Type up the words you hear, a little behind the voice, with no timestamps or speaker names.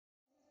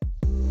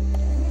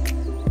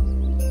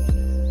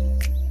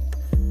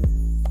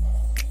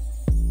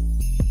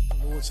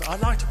Lord. So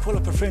I'd like to call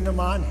up a friend of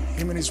mine,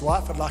 him and his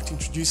wife. I'd like to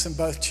introduce them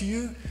both to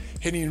you,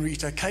 Hennie and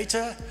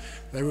Keyter.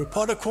 They were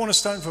part of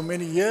Cornerstone for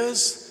many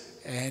years,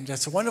 and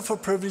it's a wonderful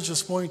privilege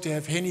this morning to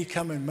have Hennie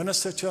come and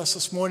minister to us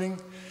this morning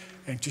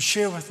and to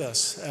share with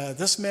us.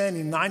 This man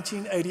in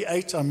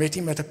 1988, I met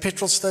him at a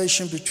petrol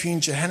station between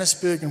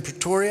Johannesburg and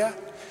Pretoria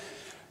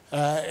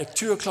at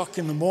 2 o'clock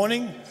in the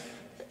morning.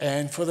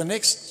 And for the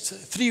next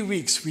 3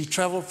 weeks, we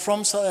traveled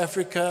from South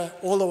Africa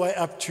all the way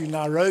up to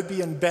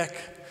Nairobi and back,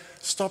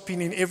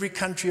 stopping in every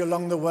country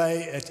along the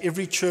way, at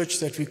every church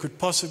that we could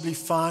possibly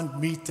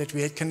find, meet, that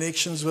we had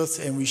connections with,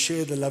 and we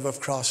shared the love of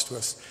Christ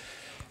with.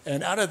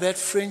 And out of that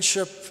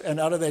friendship and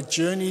out of that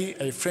journey,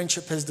 a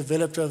friendship has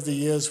developed over the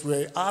years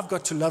where I've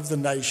got to love the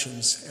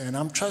nations. And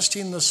I'm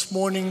trusting this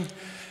morning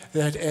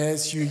that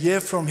as you hear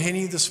from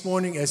Hennie this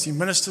morning, as he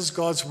ministers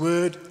God's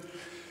word,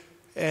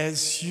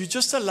 as you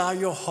just allow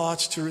your heart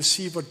to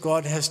receive what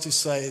God has to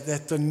say,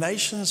 that the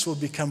nations will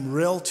become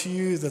real to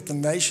you, that the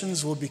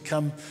nations will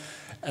become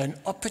an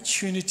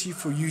opportunity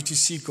for you to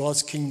see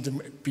God's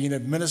kingdom being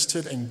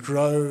administered and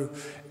grow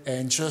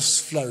and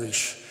just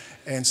flourish.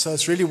 And so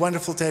it's really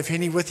wonderful to have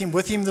Hennie with him.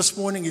 With him this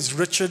morning is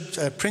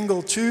Richard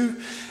Pringle too,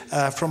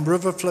 from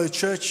Riverflow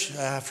Church,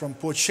 from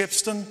Port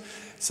Shepstone.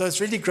 So it's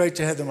really great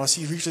to have them. I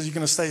see, Richard, you're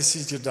going to stay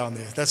seated down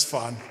there. That's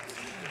fine.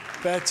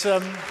 But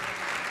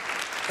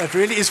it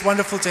really is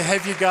wonderful to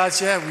have you guys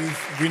here.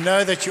 We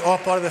know that you are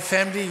part of the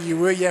family. You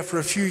were here for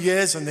a few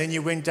years, and then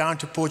you went down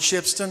to Port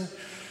Shepstone.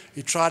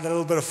 You tried a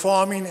little bit of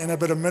farming and a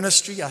bit of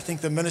ministry. I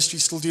think the ministry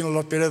is still doing a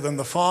lot better than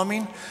the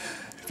farming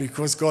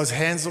because God's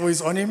hand's always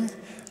on him.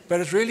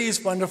 But it really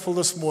is wonderful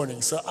this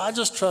morning. So I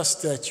just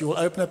trust that you will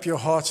open up your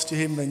hearts to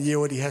him and hear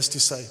what he has to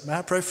say. May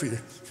I pray for you?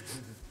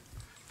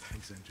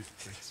 Thanks, Andrew.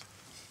 Thanks.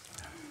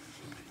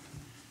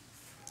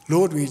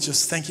 Lord, we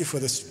just thank you for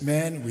this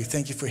man. We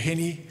thank you for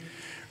Hennie.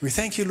 We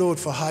thank you, Lord,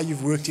 for how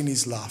you've worked in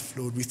his life.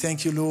 Lord, we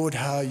thank you, Lord,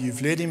 how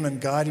you've led him and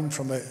guided him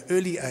from an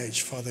early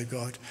age, Father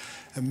God.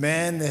 A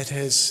man that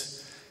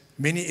has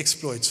many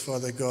exploits,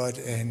 Father God.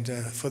 And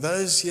for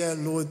those here,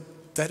 Lord,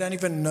 they don't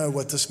even know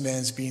what this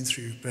man's been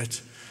through.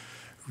 But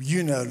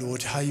you know,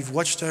 Lord, how you've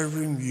watched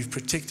over him. You've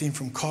protected him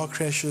from car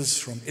crashes,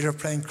 from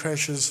airplane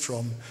crashes,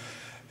 from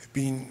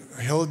being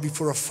held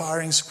before a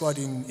firing squad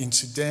in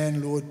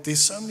Sudan, Lord.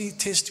 There's so many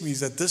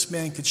testimonies that this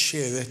man could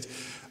share that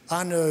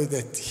I know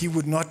that he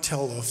would not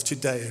tell of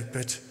today,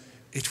 but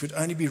it would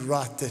only be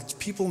right that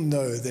people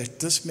know that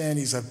this man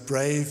is a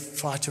brave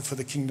fighter for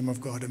the kingdom of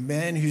God, a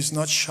man who's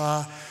not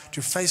shy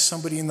to face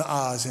somebody in the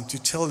eyes and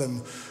to tell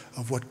them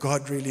of what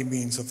God really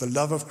means, of the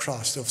love of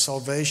Christ, of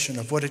salvation,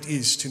 of what it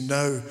is to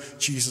know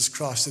Jesus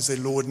Christ as their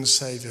Lord and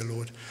Savior,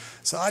 Lord.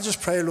 So I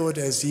just pray, Lord,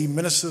 as he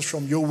ministers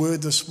from your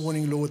word this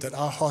morning, Lord, that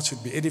our hearts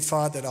would be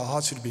edified, that our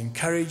hearts would be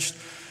encouraged,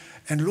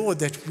 and Lord,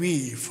 that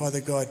we,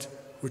 Father God,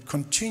 would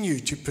continue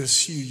to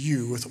pursue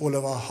you with all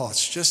of our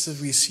hearts, just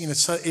as we've seen it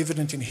so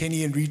evident in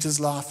Hennie and Rita's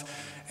life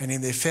and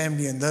in their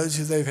family and those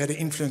who they've had an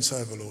influence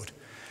over, Lord.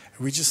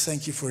 And we just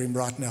thank you for him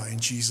right now in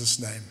Jesus'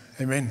 name.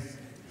 Amen.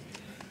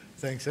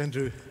 Thanks,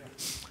 Andrew.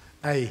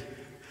 Hey,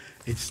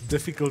 it's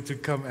difficult to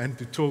come and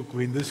to talk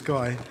when this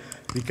guy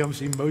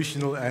becomes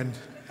emotional, and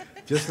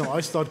just now I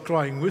start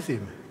crying with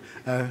him.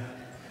 I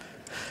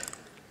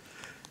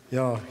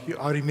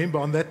remember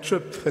on that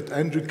trip that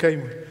Andrew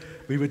came,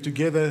 we were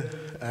together.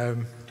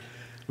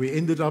 We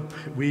ended up,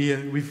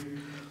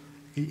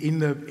 in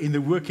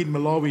the work in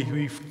Malawi,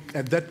 we've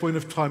at that point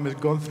of time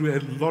had gone through a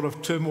lot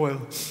of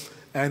turmoil,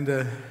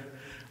 and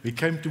we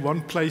came to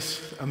one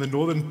place in the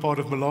northern part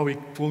of Malawi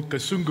called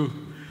Kasungu,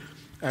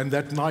 and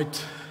that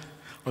night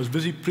I was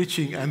busy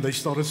preaching and they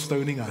started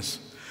stoning us.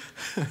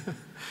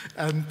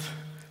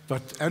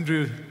 But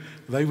Andrew,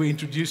 they were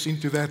introduced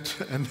into that,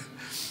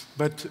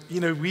 but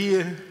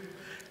we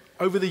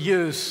over the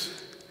years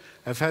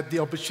have had the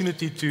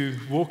opportunity to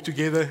walk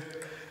together,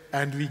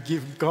 and we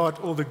give God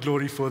all the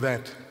glory for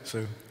that.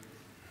 So,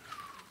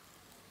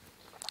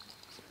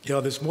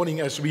 this morning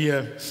as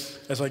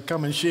I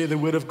come and share the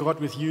word of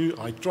God with you,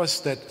 I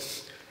trust that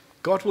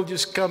God will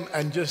just come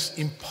and just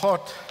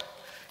impart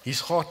his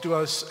heart to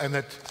us, and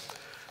that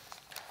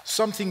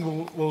something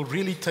will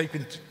really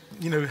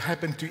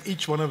happen to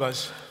each one of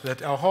us,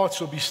 that our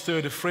hearts will be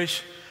stirred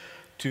afresh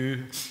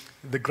to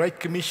the Great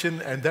Commission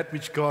and that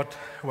which God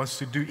wants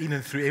to do in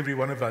and through every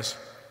one of us.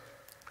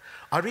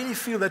 I really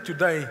feel that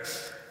today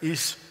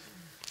is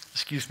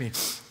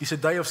a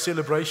day of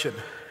celebration.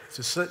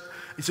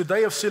 It's a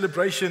day of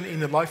celebration in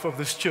the life of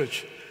this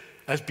church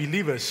as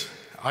believers.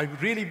 I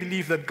really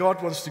believe that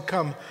God wants to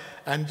come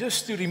and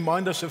just to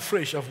remind us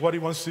afresh of what he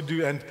wants to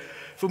do. And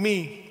for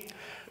me,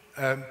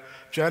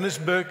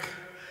 Johannesburg,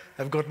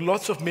 I've got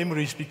lots of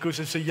memories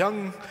because as a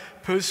young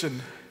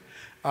person,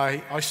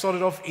 I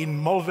started off in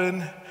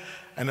Malvern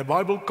and a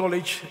Bible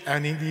college,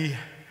 and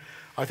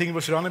I think it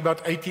was around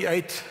about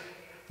 78,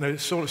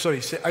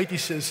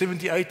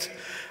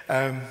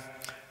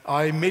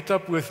 I met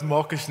up with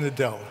Marcus and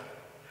Adele.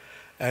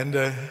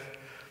 And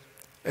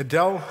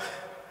Adele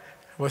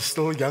was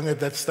still young at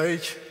that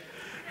stage,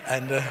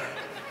 and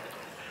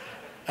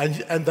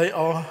they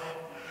are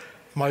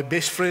my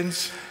best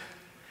friends,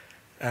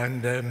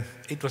 and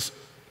it was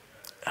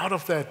out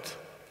of that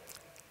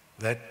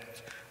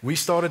we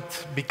started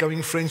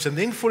becoming friends. And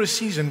then for a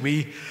season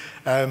we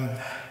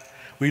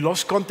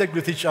lost contact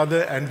with each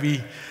other, and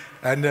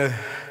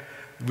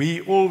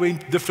we all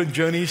went different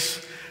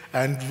journeys,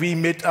 and we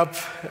met up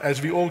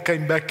as we all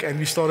came back, and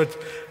we started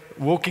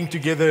walking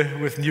together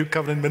with New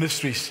Covenant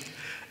Ministries.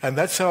 And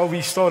that's how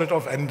we started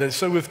off. And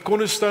so with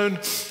Cornerstone,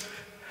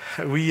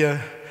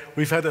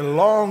 we've had a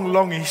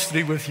long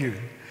history with you,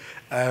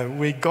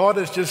 where God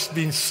has just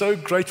been so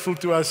grateful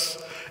to us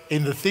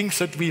in the things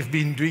that we've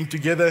been doing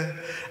together.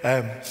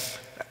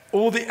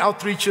 All the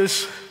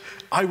outreaches,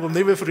 I will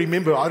never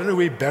remember. I don't know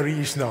where Barry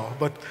is now,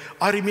 but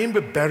I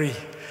remember Barry,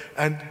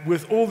 and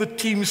with all the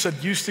teams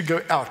that used to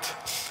go out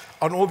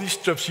on all these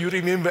trips. You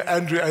remember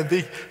Andrew,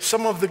 and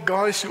some of the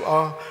guys who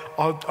are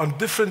on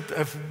different,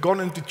 have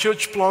gone into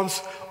church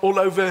plants all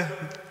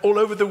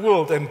over the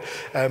world. And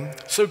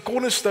so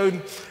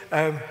Cornerstone,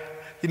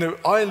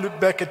 I look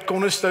back at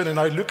Cornerstone, and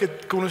I look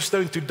at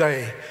Cornerstone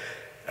today.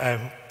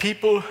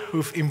 People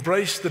who've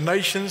embraced the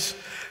nations,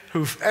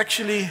 who've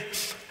actually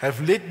have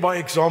led by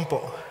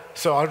example.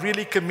 So I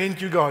really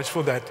commend you guys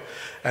for that.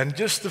 And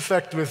just the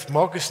fact with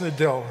Marcus and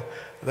Adele,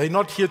 they're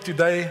not here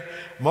today.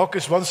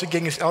 Marcus once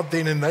again is out there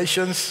in the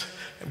nations.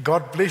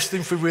 God bless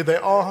them for where they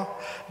are.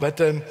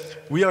 But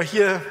we are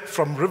here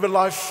from River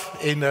Life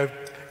in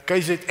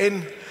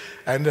KZN.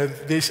 And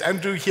there's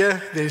Andrew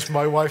here. There's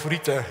my wife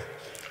Rita.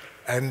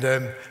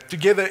 And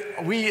together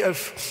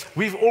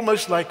we've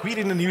almost like we're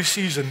in a new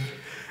season.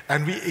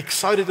 And we're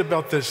excited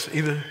about this.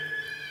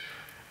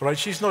 Right,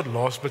 she's not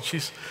last, but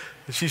she's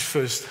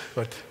first.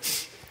 But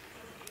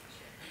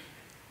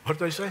what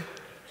did I say?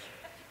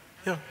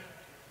 Yeah.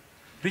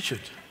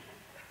 Richard.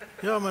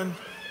 Yeah, man.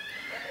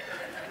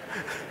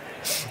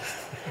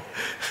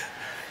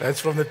 That's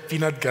from the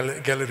peanut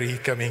gallery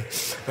coming.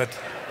 But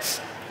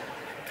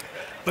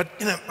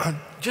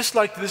just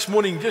like this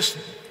morning, just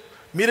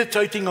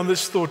meditating on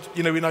this thought,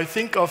 when I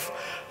think of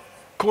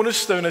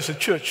Cornerstone as a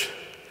church,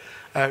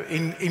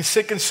 in 2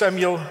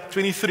 Samuel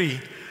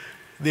 23,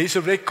 there's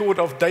a record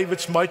of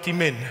David's mighty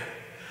men.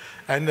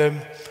 And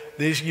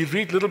you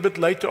read a little bit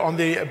later on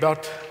there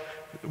about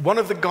one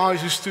of the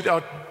guys who stood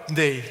out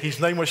there. His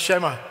name was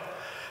Shammah.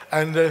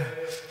 And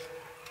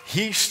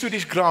he stood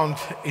his ground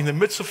in the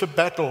midst of a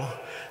battle.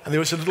 And there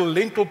was a little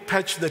lentil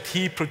patch that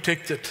he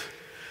protected.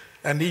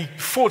 And he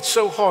fought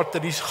so hard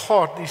that his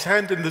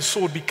hand and the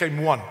sword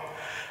became one.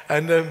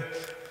 And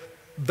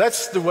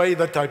that's the way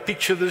that I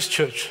picture this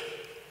church.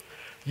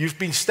 You've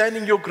been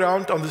standing your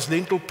ground on this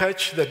lentil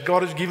patch that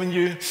God has given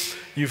you.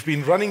 You've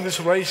been running this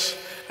race,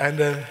 and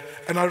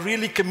I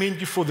really commend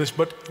you for this.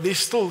 But there's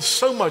still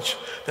so much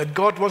that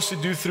God wants to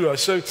do through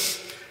us. So,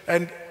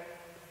 and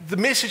the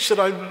message that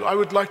I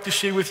would like to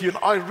share with you, and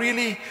I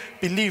really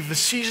believe the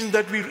season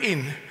that we're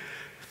in,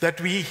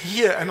 that we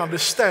hear and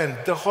understand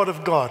the heart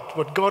of God,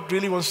 what God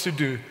really wants to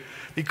do,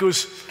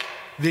 because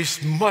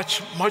there's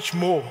much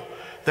more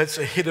that's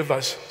ahead of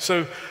us.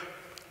 So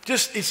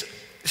just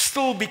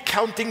still be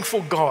counting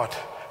for God,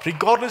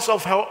 regardless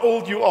of how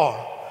old you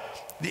are.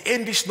 The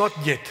end is not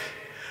yet.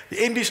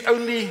 The end is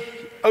only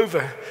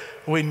over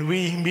when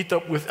we meet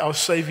up with our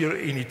Savior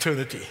in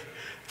eternity.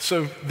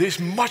 So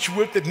there's much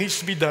work that needs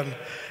to be done.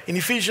 In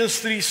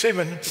Ephesians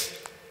 3:7,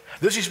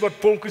 this is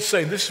what Paul could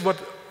say. This is what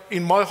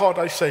in my heart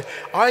I say.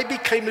 I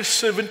became a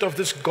servant of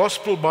this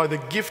gospel by the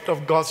gift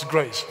of God's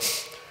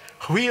grace.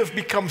 We have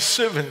become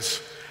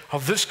servants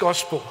of this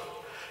gospel.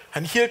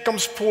 And here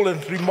comes Paul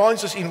and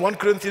reminds us in 1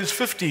 Corinthians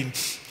 15.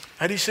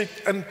 And he said,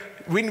 and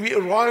when we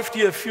arrived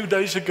here a few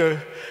days ago,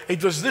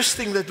 it was this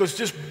thing that was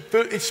just,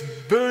 it's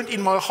burned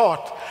in my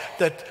heart,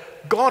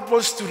 that God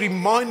wants to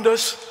remind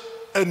us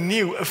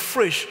anew,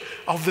 afresh,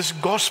 of this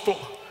gospel.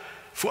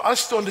 For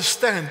us to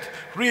understand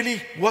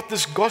really what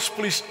this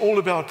gospel is all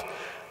about.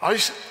 I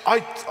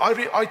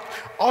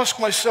ask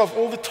myself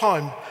all the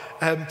time,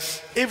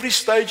 every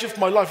stage of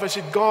my life, I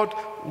said, God,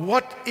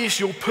 what is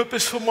your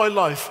purpose for my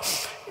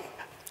life?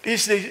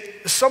 Is there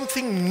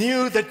something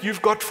new that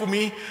you've got for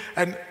me?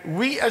 And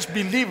we as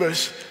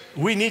believers,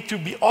 we need to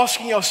be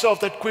asking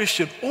ourselves that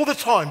question all the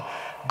time.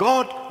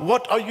 God,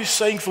 what are you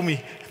saying for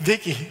me?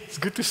 Dickie, it's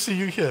good to see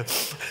you here.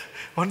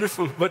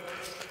 Wonderful. But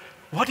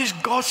what is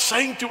God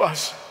saying to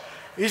us?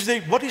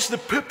 What is the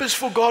purpose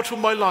for God for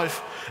my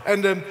life?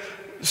 And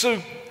so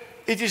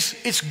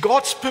it's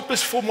God's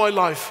purpose for my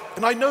life.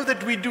 And I know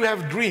that we do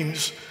have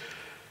dreams,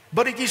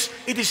 but it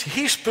is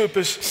His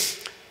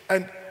purpose.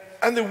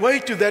 And the way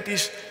to that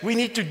is we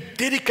need to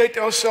dedicate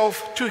ourselves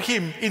to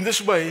Him in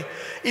this way.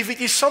 If it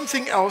is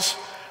something else,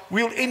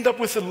 we'll end up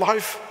with a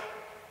life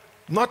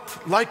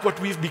not like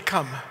what we've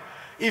become.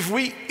 If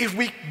we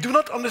do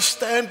not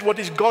understand what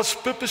is God's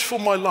purpose for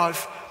my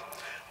life,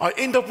 I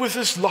end up with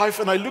this life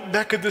and I look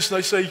back at this and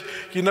I say,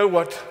 you know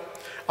what?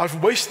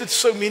 I've wasted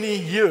so many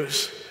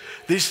years.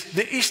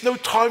 There is no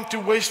time to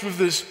waste with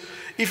this.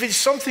 If it's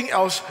something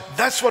else,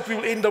 that's what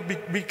we'll end up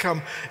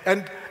become.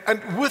 And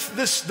with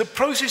this, the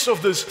process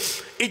of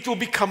this, it will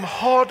become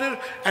harder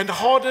and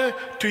harder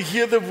to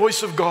hear the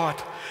voice of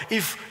God.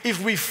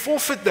 If we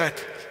forfeit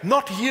that,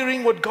 not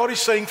hearing what God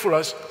is saying for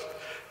us,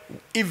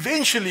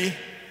 eventually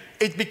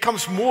it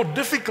becomes more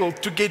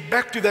difficult to get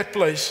back to that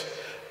place.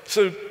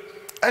 So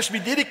as we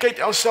dedicate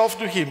ourselves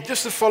to Him,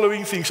 just the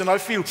following things, and I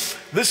feel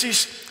this is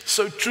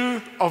so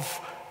true of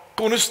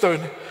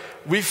Cornerstone.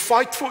 We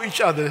fight for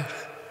each other,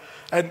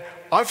 and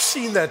I've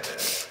seen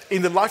that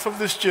in the life of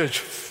this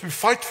church. We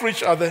fight for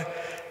each other.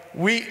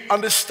 We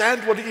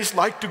understand what it is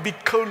like to be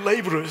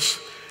co-laborers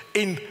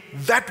in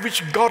that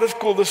which God has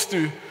called us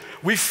to.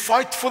 We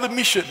fight for the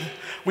mission.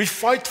 We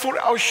fight for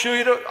our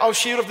share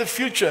of the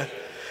future.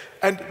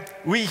 And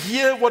we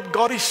hear what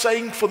God is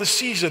saying for the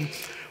season.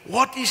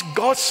 What is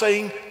God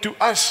saying to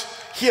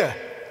us here?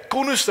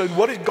 Cornerstone,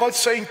 what is God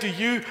saying to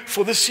you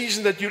for the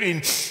season that you're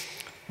in?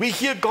 We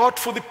hear God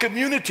for the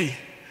community.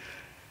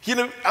 You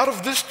know, out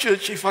of this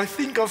church, if I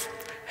think of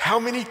how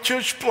many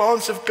church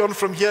plants have gone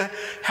from here,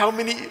 how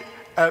many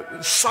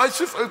sites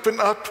have opened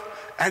up,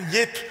 and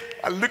yet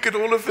I look at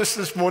all of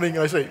this morning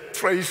and I say,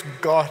 praise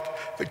God.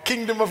 The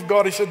kingdom of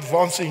God is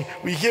advancing.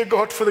 We hear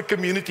God for the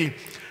community.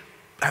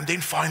 And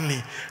then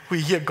finally, we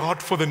hear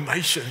God for the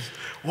nations.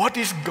 What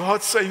is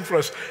God saying for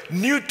us?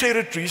 New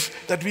territories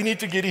that we need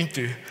to get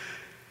into.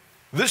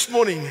 This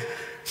morning,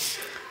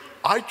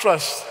 I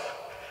trust,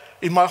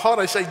 in my heart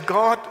I say,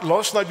 God,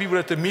 last night we were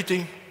at a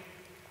meeting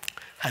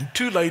and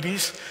two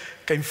ladies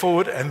came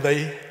forward and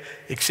they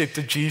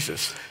accepted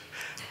Jesus.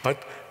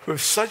 But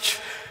with such,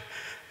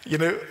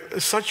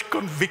 such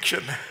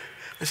conviction,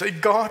 I say,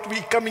 God,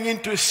 we're coming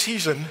into a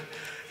season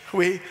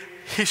where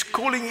He's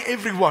calling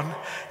everyone.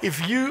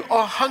 If you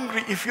are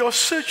hungry, if you're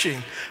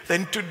searching,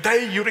 then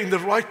today you're in the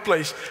right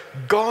place.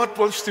 God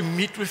wants to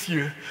meet with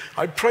you.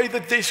 I pray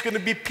that there's going to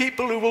be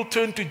people who will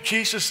turn to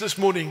Jesus this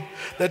morning,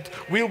 that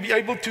we'll be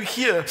able to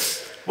hear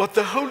what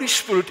the Holy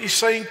Spirit is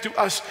saying to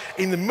us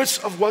in the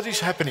midst of what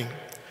is happening.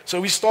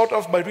 So we start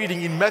off by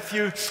reading in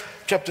Matthew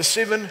chapter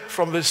 7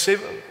 from verse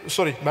 7,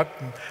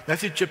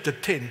 Matthew chapter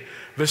 10,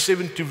 verse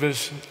 7 to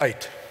verse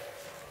 8.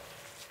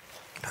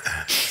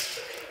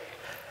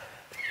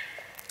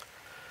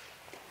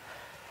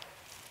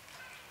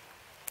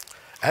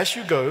 As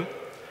you go,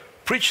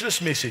 preach this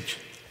message.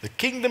 The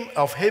kingdom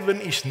of heaven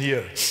is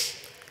near.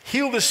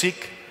 Heal the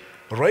sick,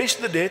 raise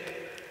the dead,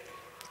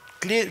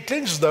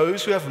 cleanse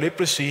those who have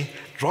leprosy,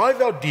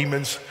 drive out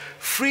demons.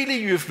 Freely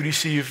you have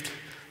received,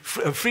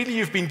 freely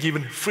you've been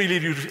given, freely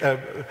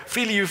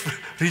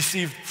you've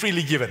received,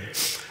 freely given.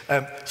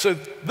 So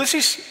this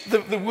is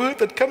the word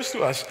that comes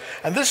to us.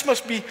 And this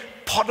must be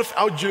part of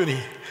our journey.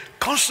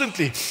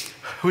 Constantly,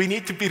 we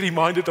need to be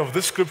reminded of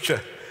this scripture.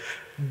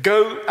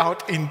 Go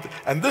out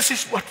and this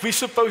is what we're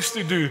supposed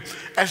to do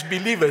as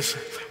believers.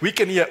 We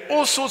can hear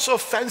all sorts of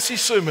fancy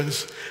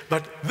sermons,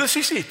 but this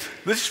is it.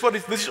 This is what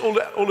this is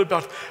all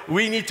about.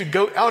 We need to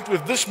go out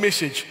with this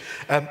message.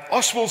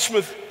 Oswald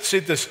Smith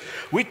said this: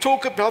 we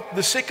talk about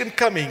the second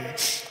coming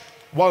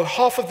while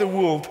half of the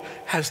world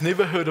has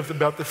never heard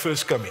about the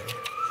first coming.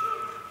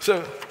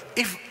 So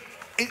if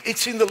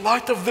it's in the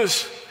light of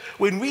this,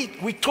 when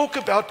we talk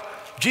about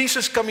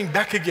Jesus coming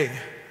back again,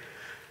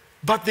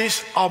 but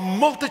there's are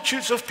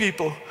multitudes of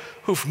people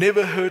who've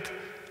never heard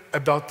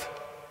about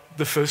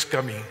the first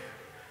coming.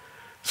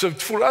 So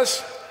for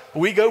us,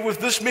 we go with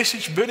this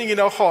message burning in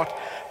our heart.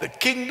 The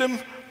kingdom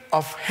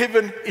of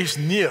heaven is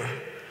near.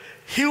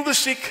 Heal the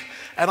sick,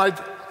 and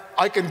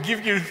I can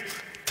give you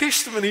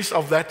testimonies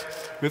of that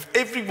with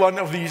every one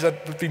of these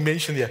that we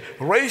mentioned here.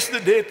 Raise the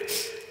dead,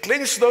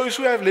 cleanse those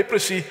who have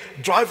leprosy,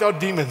 drive out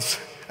demons.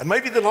 And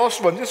maybe the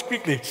last one, just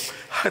quickly.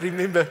 I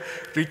remember,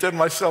 Rita and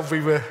myself, we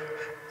were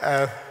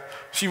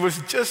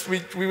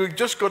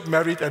just got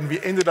married and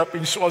we ended up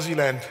in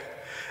Swaziland,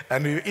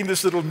 and we were in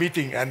this little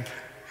meeting, and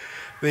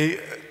there's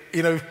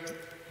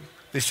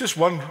just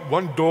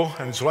one door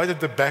and it's right at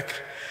the back,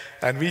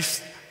 and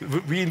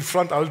we in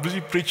front. I was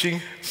busy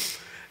preaching,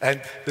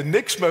 and the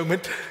next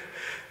moment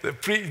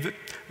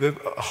the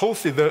whole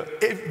thing,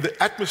 the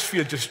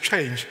atmosphere just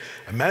changed.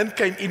 A man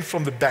came in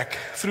from the back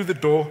through the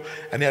door,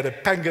 and he had a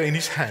panga in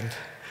his hand,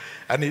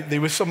 and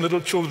there were some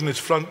little children in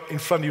front.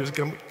 He was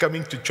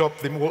coming to chop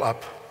them all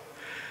up.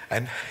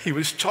 And he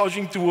was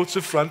charging towards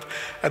the front,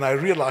 and I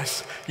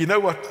realized, you know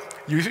what?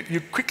 You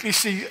quickly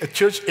see a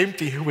church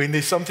empty when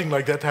there's something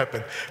like that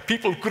happen.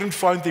 People couldn't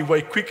find their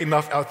way quick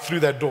enough out through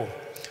that door.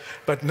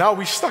 But now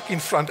we're stuck in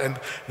front, and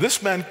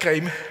this man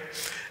came,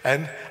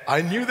 and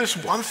I knew this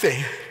one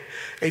thing.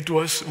 It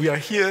was, we are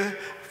here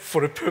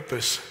for a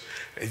purpose.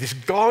 It is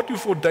God who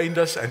ordained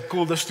us and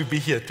called us to be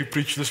here to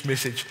preach this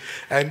message.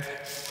 And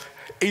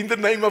in the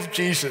name of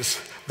Jesus,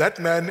 that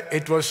man,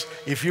 it was,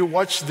 if you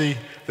watched the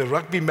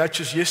rugby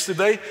matches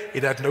yesterday,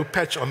 it had no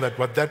patch on that,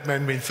 what that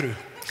man went through.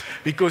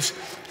 Because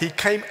he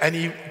came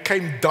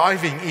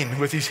diving in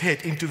with his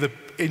head into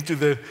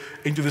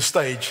the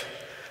stage.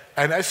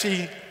 And as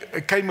he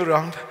came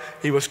around,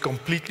 he was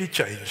completely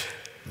changed.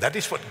 That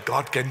is what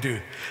God can do.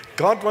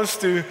 God wants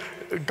to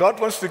God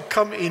wants to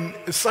come in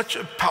such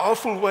a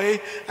powerful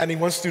way, and he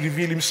wants to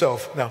reveal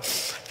himself. Now,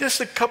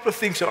 just a couple of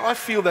things that I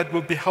feel that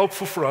will be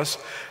helpful for us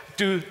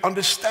to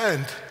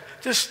understand.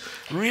 Just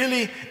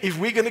really, if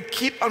we're going to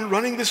keep on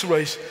running this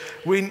race,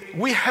 when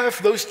we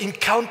have those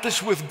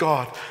encounters with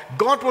God,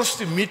 God wants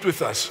to meet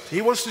with us.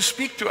 He wants to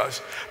speak to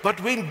us.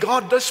 But when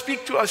God does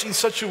speak to us in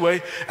such a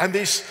way, and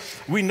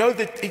we know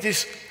that it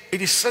is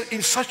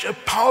in such a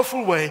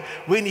powerful way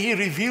when he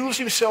reveals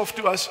himself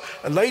to us.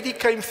 A lady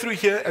came through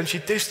here and she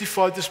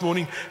testified this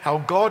morning how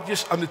God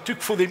just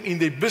undertook for them in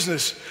their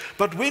business.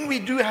 But when we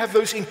do have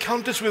those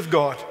encounters with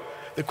God,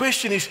 the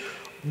question is,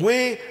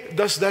 where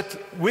does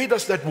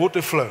that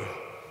water flow?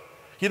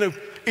 You know,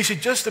 is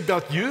it just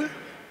about you?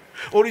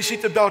 Or is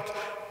it about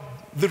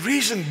the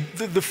reason,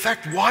 the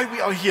fact why we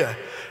are here?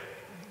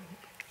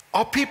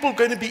 Are people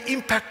going to be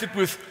impacted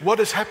with what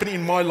is happening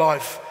in my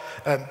life?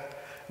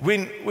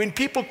 When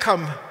people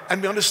come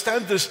and we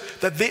understand this,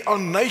 that there are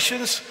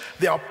nations,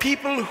 there are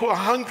people who are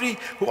hungry,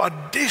 who are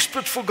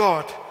desperate for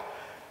God.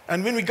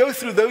 And when we go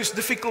through those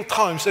difficult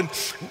times, and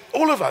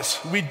all of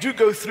us, we do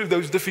go through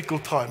those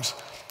difficult times.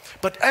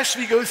 But as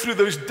we go through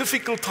those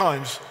difficult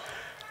times,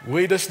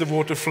 where does the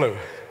water flow?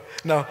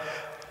 Now,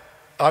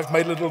 I've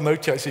made a little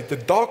note here. I said, the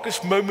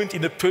darkest moment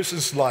in a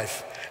person's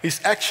life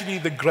is actually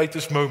the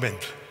greatest moment.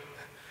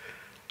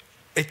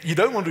 You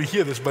don't want to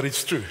hear this, but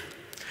it's true.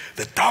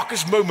 The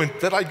darkest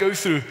moment that I go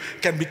through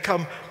can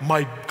become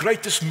my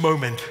greatest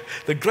moment,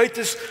 the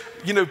greatest,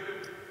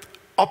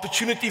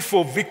 opportunity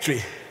for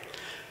victory.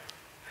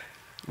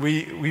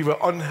 We were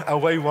on our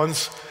way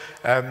once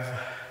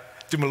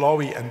to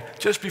Malawi, and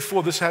just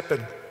before this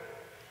happened,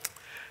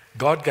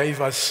 God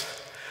gave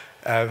us,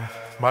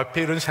 my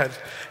parents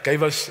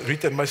gave us,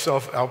 Rita and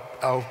myself,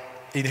 our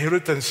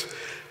inheritance,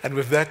 and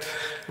with that,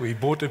 we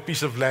bought a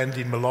piece of land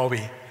in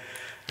Malawi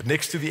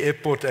next to the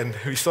airport, and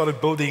we started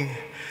building.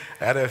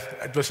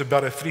 It was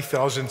about a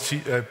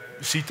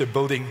 3,000-seater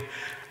building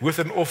with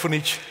an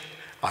orphanage.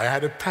 I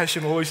had a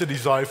passion, always a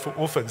desire for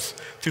orphans,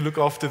 to look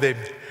after them.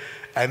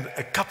 And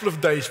a couple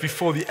of days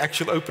before the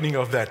actual opening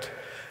of that,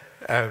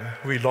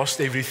 we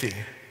lost everything.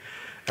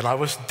 And I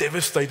was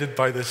devastated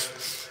by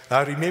this.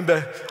 I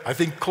remember, I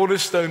think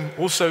Cornerstone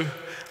also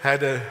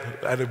had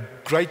a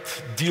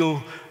great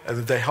deal,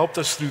 and they helped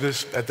us through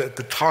this at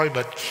the time.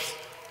 But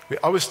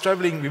I was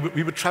traveling,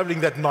 we were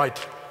traveling that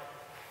night.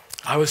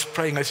 I was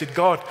praying. I said,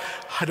 God,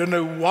 I don't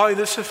know why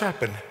this has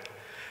happened.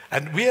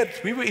 And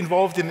we were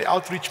involved in the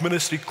outreach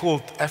ministry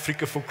called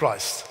Africa for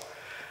Christ.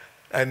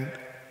 And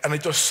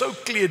it was so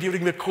clear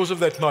during the course of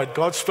that night.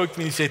 God spoke to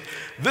me and he said,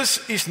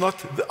 this is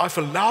not, I've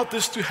allowed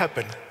this to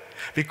happen.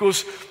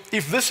 Because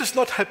if this has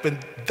not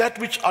happened, that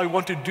which I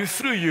want to do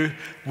through you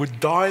would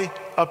die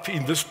up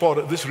in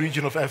this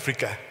region of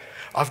Africa.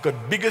 I've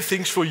got bigger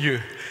things for you.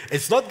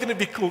 It's not going to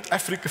be called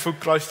Africa for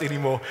Christ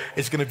anymore.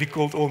 It's going to be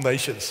called All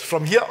Nations.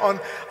 From here on,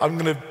 I'm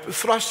going to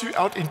thrust you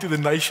out into the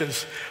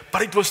nations.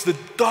 But it was the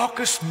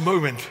darkest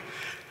moment.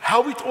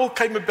 How it all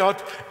came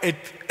about, it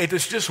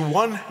is just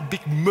one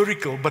big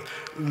miracle. But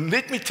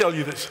let me tell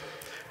you this.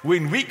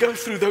 When we go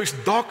through those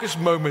darkest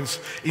moments,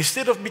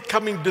 instead of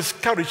becoming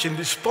discouraged and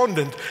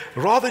despondent,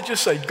 rather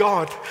just say,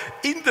 God,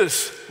 in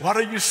this, what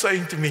are you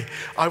saying to me?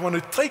 I want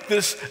to take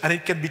this and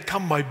it can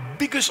become my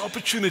biggest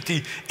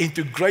opportunity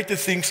into greater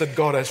things that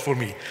God has for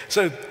me.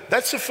 So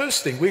that's the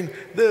first thing.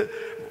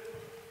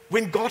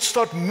 When God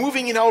starts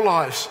moving in our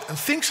lives and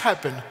things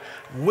happen,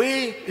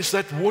 where is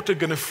that water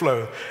going to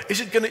flow?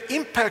 Is it going to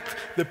impact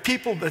the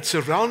people that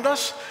surround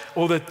us,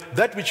 or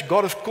that which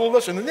God has called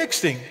us? And the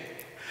next thing,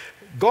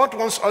 God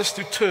wants us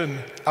to turn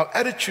our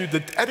attitude,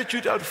 the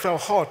attitude out of our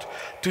heart,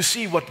 to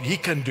see what He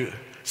can do.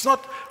 It's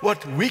not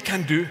what we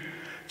can do,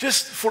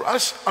 just for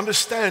us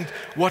understand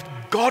what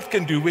God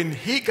can do. When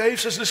He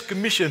gives us this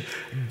commission,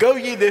 go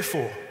ye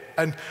therefore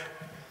and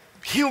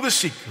heal the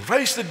sick,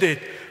 raise the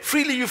dead,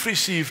 freely you've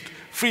received,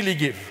 freely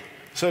give.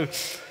 So,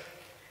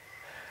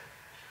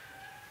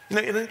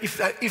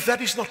 if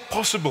that is not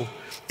possible,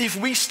 if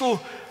we still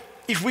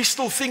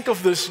think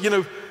of this,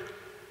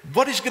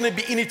 what is going to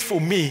be in it for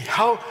me?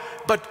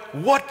 But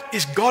what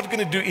is God going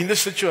to do in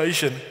this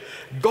situation?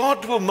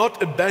 God will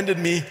not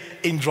abandon me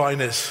in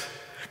dryness.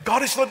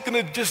 God is not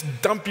going to just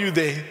dump you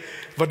there,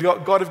 but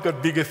God has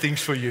got bigger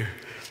things for you.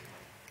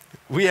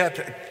 We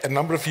had a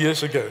number of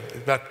years ago,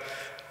 about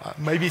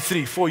maybe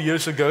 3-4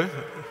 years ago,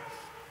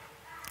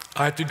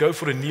 I had to go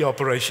for a knee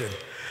operation.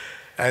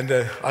 And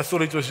I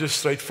thought it was just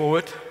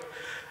straightforward.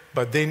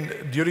 But then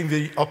during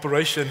the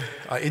operation,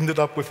 I ended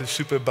up with a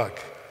super bug.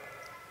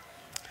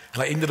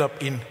 And I ended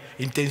up in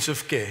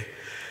intensive care.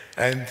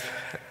 And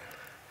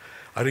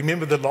I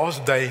remember the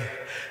last day,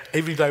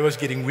 every day I was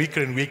getting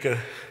weaker and weaker.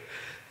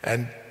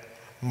 And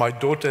my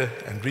daughter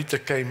and Rita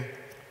came.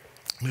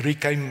 Marie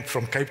came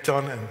from Cape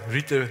Town, and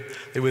Rita,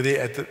 they were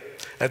there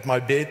at my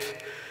bed.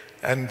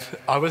 And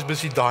I was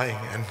busy dying.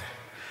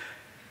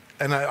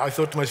 And I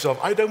thought to myself,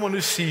 I don't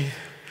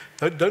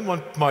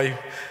want my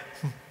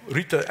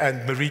Rita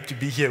and Marie to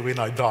be here when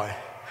I die.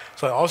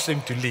 So I asked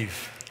them to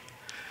leave.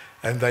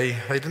 And they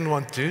didn't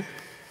want to,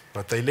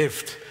 but they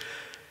left.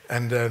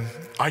 And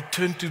I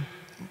turned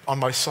on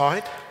my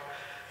side,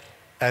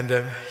 and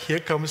here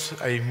comes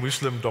a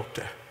Muslim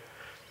doctor.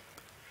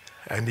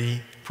 And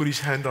he put his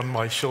hand on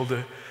my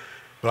shoulder,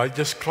 but I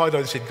just cried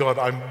out and said, God,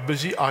 I'm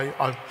busy,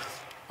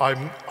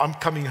 I'm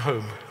coming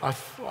home.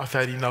 I've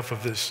had enough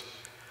of this.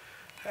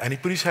 And he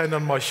put his hand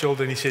on my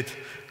shoulder and he said,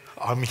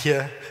 I'm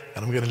here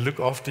and I'm going to look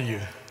after you.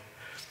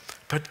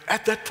 But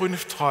at that point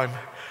of time,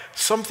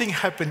 something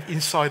happened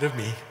inside of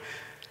me.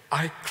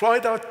 I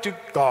cried out to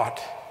God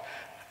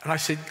and I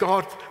said,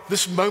 God,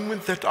 this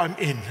moment that I'm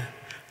in,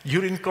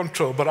 you're in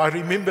control. But I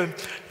remember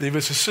there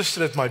was a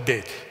sister at my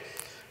bed.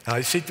 And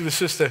I said to the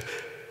sister,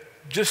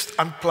 just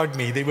unplug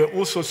me. There were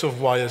all sorts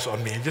of wires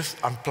on me. Just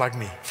unplug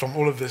me from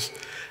all of this.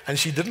 And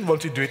she didn't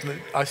want to do it.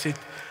 And I said,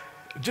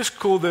 just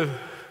call the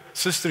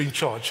sister in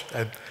charge.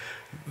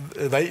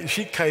 And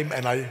she came,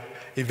 and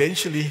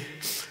eventually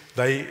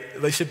they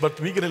said, but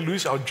we're going to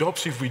lose our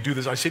jobs if we do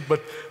this. I said,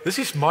 but this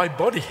is my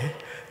body.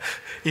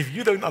 If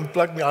you don't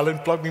unplug me, I'll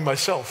unplug me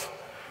myself.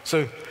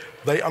 So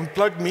they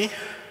unplugged me,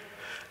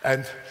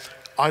 and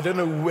I don't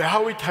know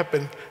how it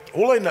happened.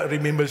 All I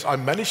remember is I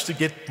managed to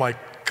get my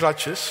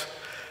crutches.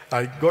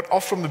 I got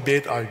off from the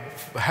bed, I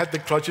had the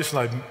crutches,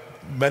 and I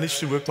managed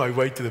to work my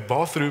way to the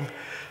bathroom.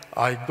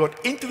 I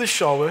got into the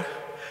shower,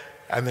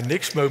 and the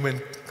next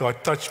moment,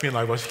 God touched me and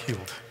I was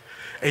healed.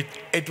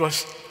 It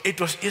was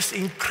just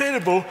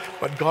incredible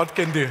what God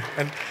can do.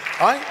 And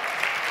I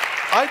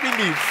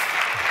believe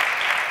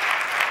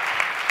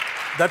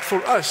that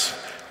for us,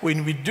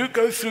 when we do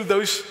go through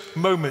those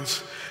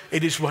moments,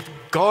 it is what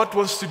God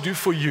wants to do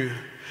for you.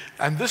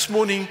 And this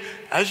morning,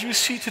 as you're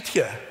seated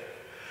here,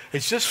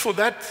 it's just for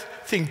that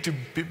thing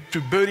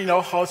to burn in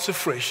our hearts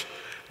afresh.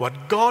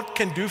 What God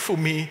can do for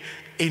me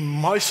in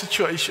my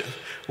situation.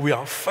 We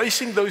are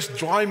facing those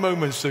dry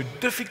moments, those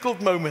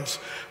difficult moments.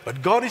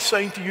 But God is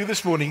saying to you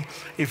this morning,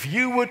 if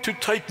you were to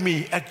take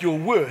me at your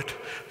word,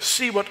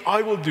 see what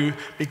I will do,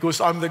 because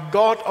I'm the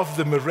God of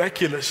the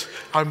miraculous.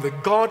 I'm the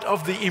God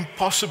of the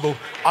impossible.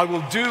 I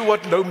will do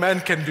what no man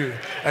can do.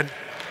 And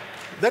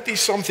that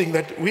is something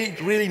that we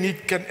really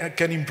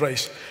can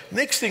embrace.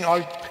 Next thing,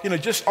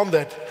 just on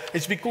that,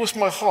 it's because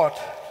my heart,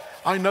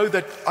 I know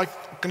that I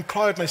can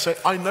cry out and I say,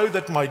 I know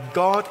that my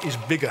God is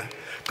bigger.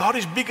 God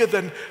is bigger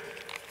than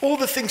all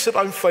the things that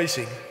I'm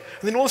facing.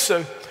 And then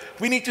also,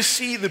 we need to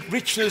see the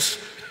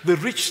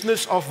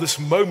richness of this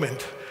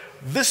moment,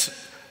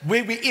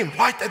 where we're in,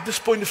 right at this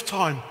point of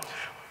time.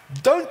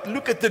 Don't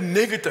look at the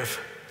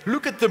negative.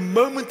 Look at the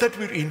moment that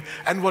we're in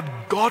and what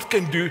God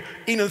can do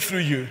in and through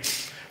you.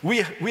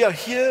 We are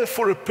here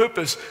for a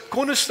purpose.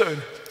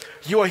 Cornerstone,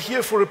 you are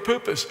here for a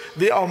purpose.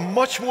 There are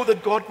much more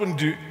that God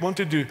want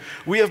to do.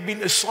 We have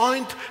been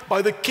assigned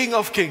by the King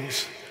of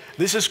Kings.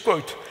 This is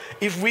quote,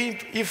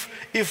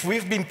 if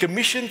we've been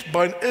commissioned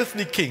by an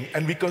earthly king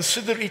and we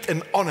consider it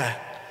an honor,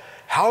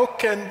 how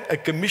can a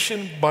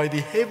commission by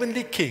the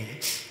heavenly King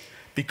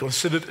be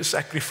considered a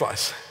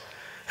sacrifice?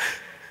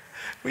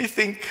 We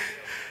think,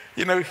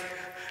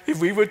 if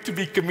we were to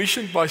be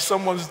commissioned by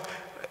someone's,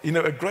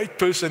 a great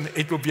person,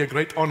 it will be a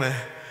great honor.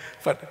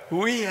 But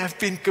we have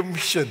been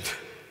commissioned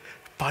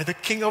by the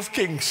King of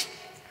Kings,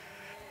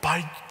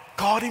 by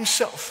God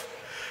himself.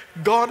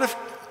 God has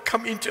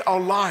come into our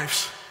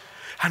lives,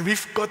 and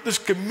we've got this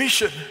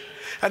commission.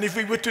 And if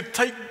we were to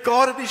take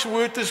God at his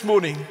word this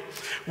morning,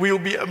 we'll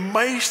be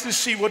amazed to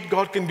see what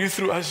God can do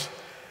through us.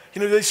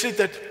 They said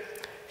that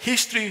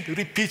history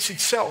repeats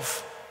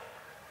itself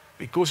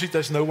because it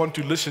has no one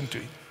to listen to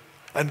it.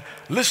 And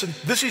listen,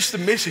 this is the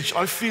message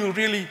I feel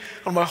really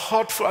on my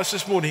heart for us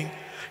this morning.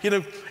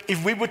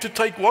 If we were to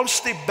take one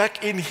step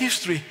back in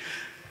history,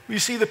 we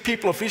see the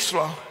people of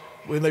Israel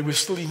when they were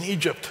still in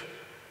Egypt.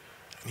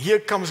 And here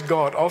comes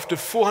God after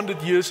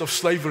 400 years of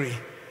slavery.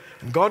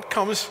 And God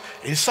comes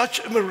in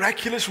such a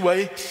miraculous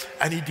way,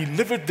 and he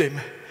delivered them.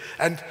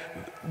 And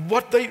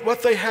what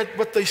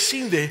they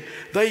seen there,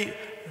 they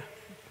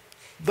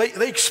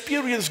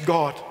experienced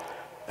God.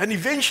 And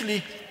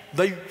eventually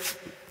they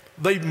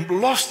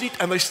lost it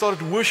and they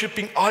started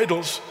worshiping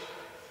idols.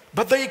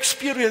 But they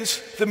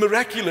experienced the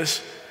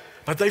miraculous,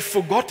 but they've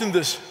forgotten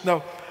this.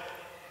 Now,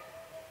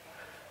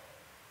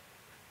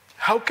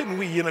 how can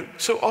we,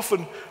 so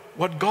often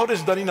what God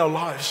has done in our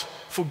lives,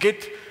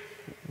 forget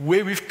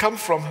where we've come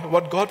from,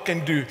 what God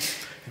can do?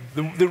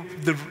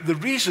 The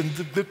reason,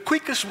 the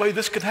quickest way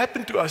this can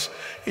happen to us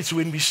is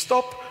when we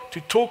stop to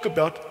talk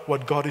about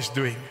what God is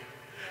doing.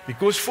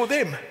 Because for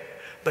them,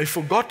 they've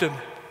forgotten.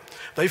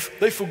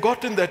 They've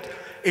forgotten that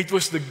it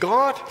was the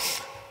God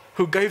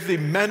who gave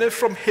them manna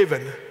from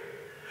heaven.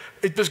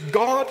 It was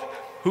God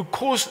who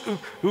caused,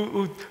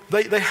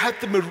 they had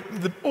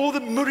all the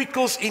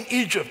miracles in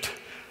Egypt.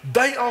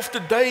 Day after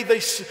day,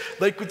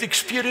 they could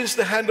experience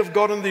the hand of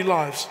God in their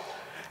lives.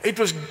 It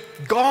was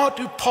God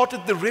who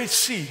parted the Red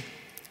Sea.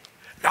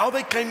 Now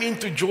they came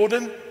into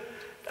Jordan,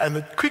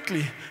 and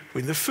quickly,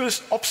 when the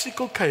first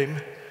obstacle came,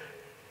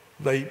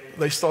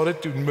 they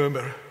started to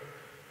murmur.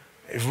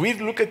 If we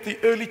look at the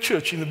early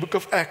church in the book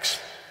of Acts,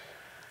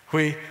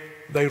 where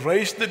they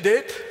raised the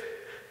dead,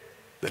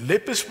 the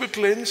lepers were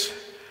cleansed,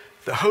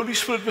 The Holy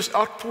Spirit was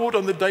outpoured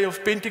on the day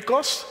of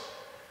Pentecost.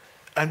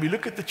 And we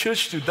look at the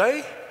church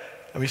today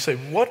and we say,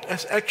 what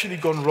has actually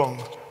gone wrong?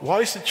 Why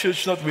is the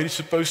church not where it's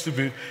supposed to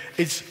be?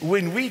 It's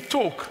when we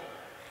talk,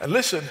 and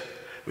listen,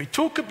 we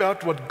talk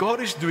about what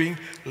God is doing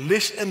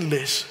less and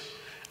less.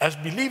 As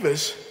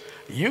believers,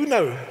 you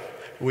know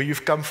where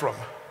you've come from.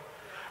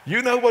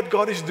 You know what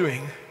God is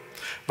doing.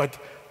 But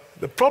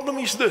the problem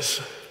is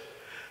this: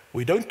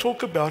 we don't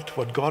talk about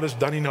what God has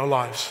done in our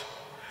lives.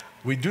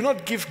 We do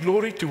not give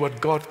glory to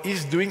what God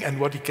is doing and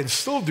what He can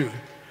still do.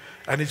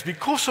 And it's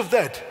because of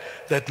that,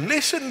 that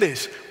less and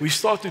less we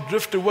start to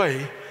drift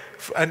away,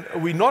 and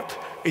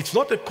it's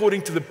not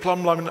according to the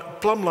plumb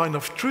line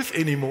of truth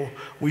anymore.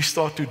 We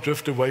start to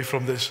drift away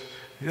from this.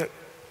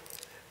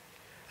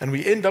 And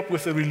we end up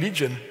with a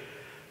religion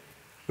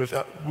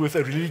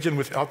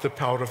without the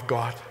power of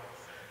God.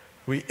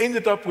 We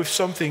ended up with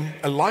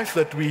a life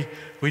that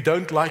we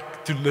don't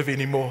like to live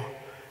anymore.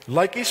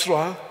 Like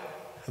Israel,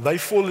 they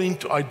fall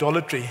into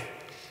idolatry.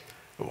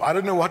 I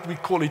don't know what we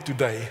call it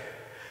today.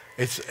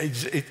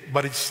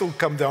 But it's still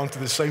come down to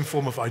the same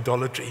form of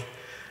idolatry,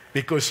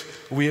 because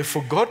we have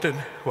forgotten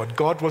what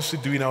God wants to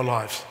do in our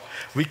lives.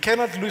 We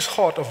cannot lose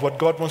heart of what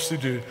God wants to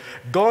do.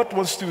 God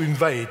wants to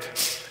invade,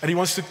 and He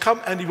wants to come,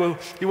 and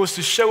He wants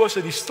to show us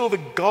that He's still the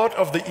God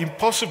of the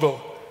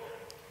impossible.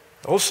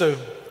 Also,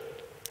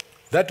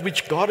 that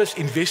which God has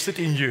invested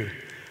in you.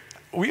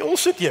 We all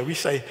sit here, we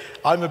say,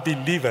 I'm a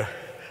believer.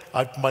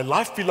 My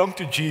life belongs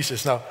to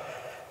Jesus. Now,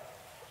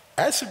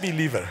 as a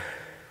believer,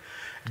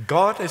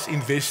 God has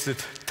invested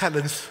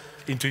talents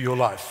into your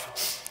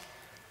life,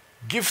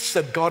 gifts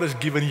that God has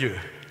given you.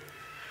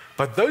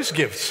 But those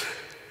gifts,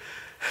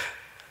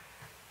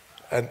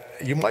 and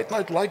you might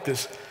not like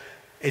this,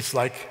 it's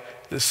like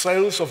the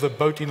sails of the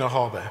boat in a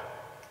harbor.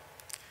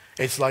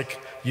 It's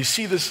like you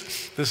see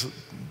this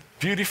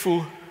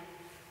beautiful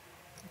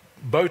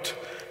boat,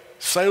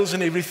 sails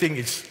and everything,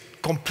 it's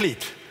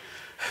complete.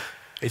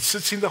 It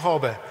sits in the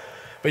harbor.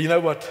 But you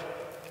know what?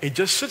 It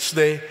just sits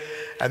there,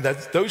 and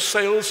those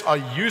sails are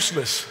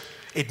useless.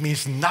 It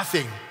means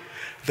nothing.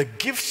 The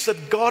gifts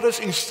that God has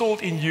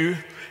installed in you,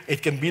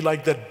 it can be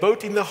like that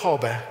boat in the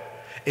harbor.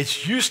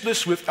 It's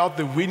useless without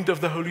the wind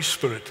of the Holy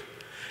Spirit.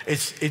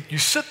 You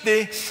sit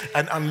there,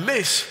 and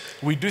unless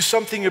we do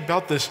something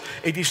about this,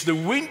 it is the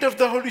wind of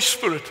the Holy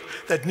Spirit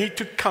that need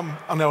to come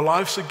on our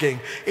lives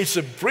again. It's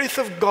the breath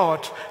of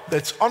God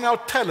that's on our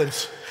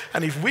talents.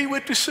 And if we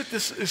were to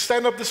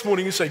stand up this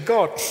morning and say,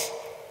 God,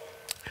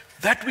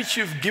 that which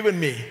you've given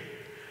me,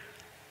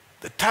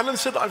 the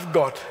talents that I've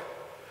got,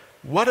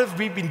 what have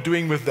we been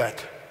doing with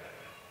that?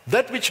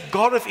 That which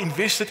God has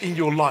invested in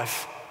your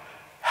life,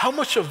 how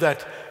much of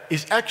that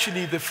is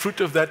actually the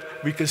fruit of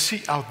that we can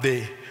see out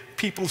there?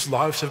 People's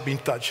lives have been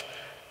touched.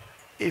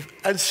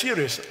 And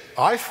serious,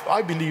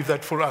 I believe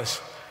that for us,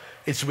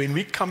 it's when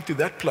we come to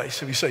that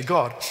place and we say,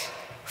 God,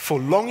 for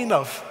long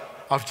enough,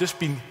 I've just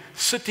been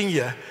sitting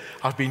here,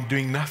 I've been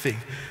doing nothing.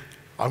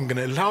 I'm going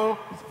to allow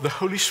the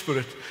Holy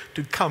Spirit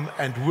to come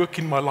and work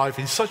in my life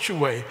in such a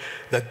way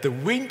that the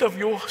wind of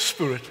your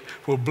Spirit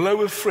will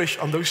blow afresh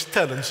on those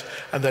talents,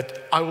 and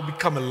that I will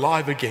become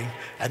alive again.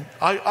 And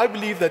I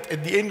believe that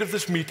at the end of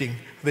this meeting,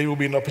 there will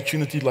be an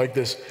opportunity like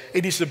this.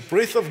 It is the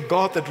breath of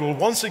God that will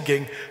once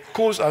again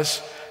cause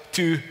us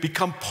to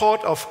become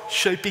part of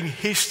shaping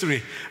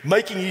history,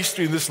 making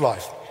history in this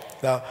life.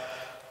 Now,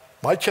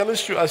 my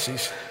challenge to us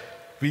is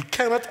we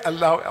cannot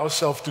allow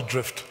ourselves to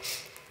drift.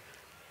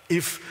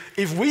 If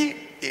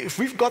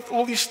we've got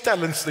all these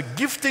talents, the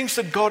giftings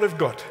that God has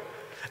got,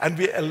 and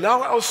we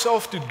allow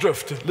ourselves to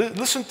drift,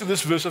 listen to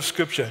this verse of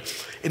Scripture.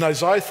 In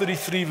Isaiah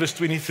 33, verse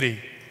 23,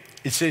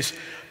 it says,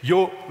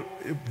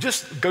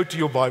 just go to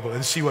your Bible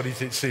and see what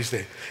it says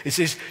there. It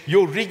says,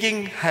 your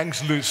rigging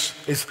hangs loose.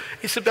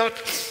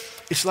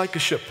 It's like a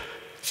ship.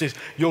 It says,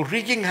 your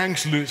rigging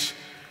hangs loose.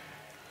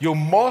 Your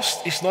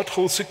mast is not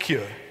hold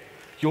secure.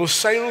 Your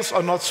sails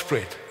are not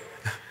spread.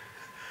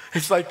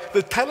 It's like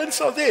the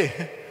talents are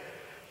there.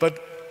 But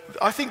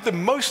I think the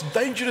most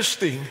dangerous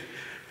thing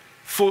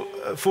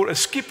for a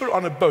skipper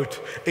on a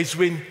boat is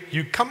when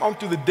you come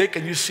onto the deck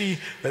and you see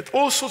that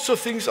all sorts of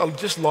things are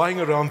just lying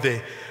around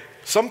there.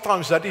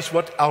 Sometimes that is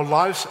what our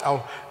lives,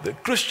 the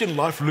Christian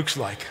life looks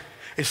like.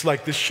 It's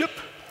like the ship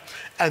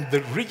and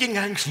the rigging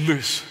hangs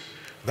loose.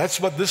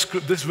 That's what this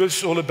verse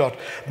is all about.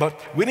 But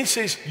when it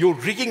says your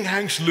rigging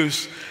hangs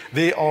loose,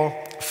 there are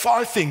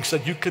 5 things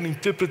that you can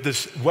interpret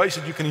this, ways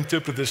that you can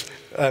interpret this.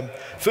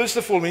 First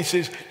of all, when it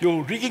says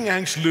your rigging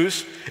hangs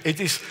loose,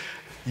 it is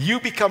you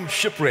become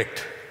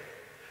shipwrecked.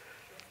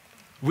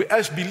 We,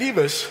 as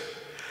believers,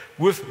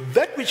 with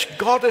that which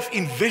God has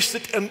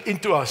invested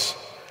into us,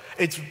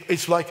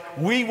 it's like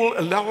we will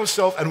allow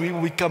ourselves and we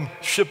will become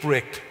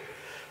shipwrecked.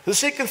 The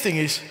second thing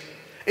is,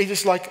 it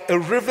is like a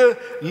river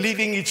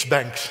leaving its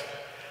banks.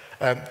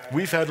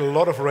 We've had a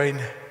lot of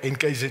rain in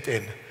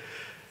KZN.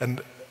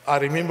 And I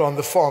remember on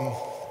the farm,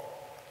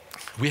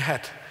 we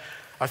had,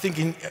 I think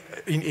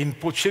in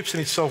Port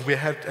Shepstone itself, we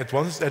had at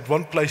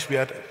one place, we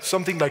had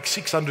something like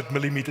 600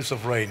 millimeters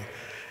of rain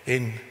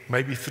in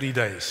maybe 3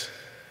 days.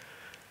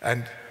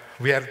 And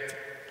we had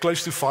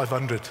close to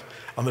 500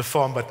 on the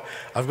farm, but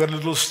I've got a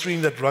little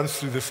stream that runs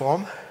through the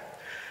farm.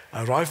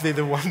 I arrived there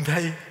the one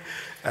day,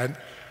 and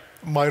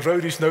my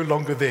road is no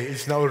longer there.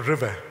 It's now a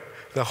river.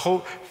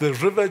 The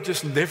river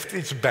just left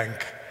its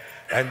bank,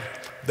 and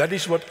that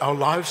is what our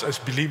lives as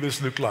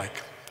believers look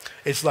like.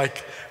 It's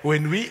like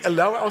when we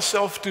allow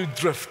ourselves to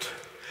drift,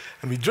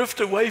 and we drift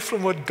away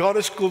from what God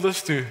has called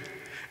us to,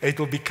 it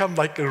will become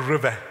like a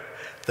river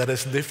that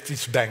has left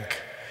its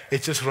bank.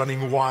 It's just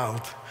running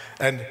wild.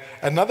 And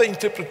another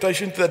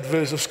interpretation to that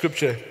verse of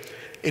Scripture,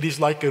 it is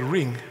like a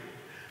ring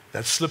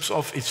that slips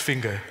off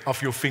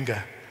your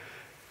finger.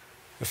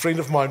 A friend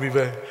of mine, we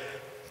were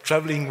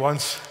traveling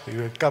once, we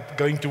were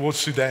going towards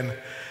Sudan,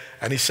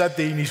 and he sat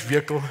there in the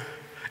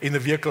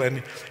vehicle,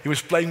 and he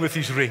was playing with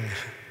his ring.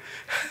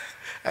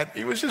 And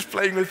he was just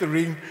playing with the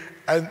ring,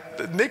 and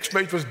the next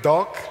mate was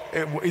dark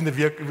in the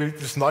vehicle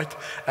this night,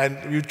 and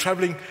we were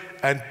traveling,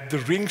 and the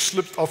ring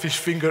slipped off his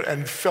finger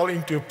and fell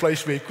into a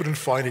place where he couldn't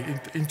find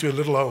it, into a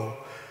little hole.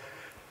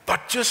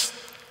 But just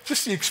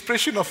the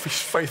expression of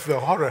his faith, the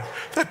horror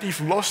that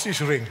he's lost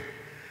his ring.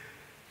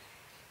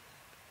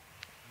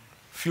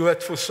 Feel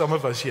that for some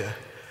of us here.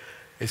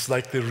 It's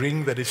like the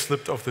ring that is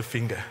slipped off the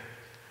finger.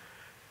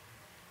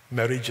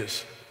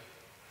 Marriages,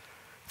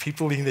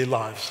 people in their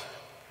lives.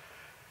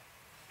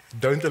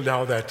 Don't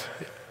allow that.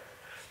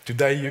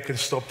 Today you can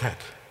stop that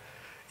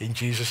in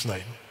Jesus'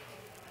 name.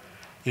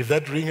 If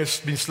that ring has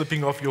been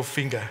slipping off your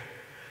finger,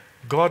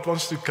 God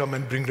wants to come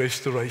and bring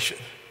restoration.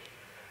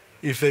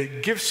 If the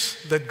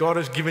gifts that God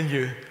has given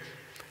you,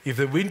 if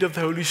the wind of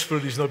the Holy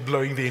Spirit is not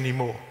blowing there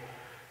anymore,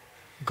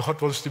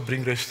 God wants to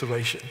bring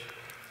restoration.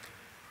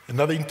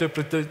 Another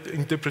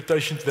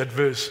interpretation to that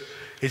verse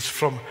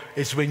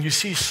is when you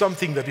see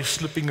something that is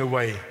slipping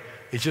away,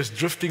 it's just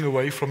drifting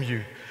away from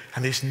you,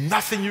 and there's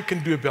nothing you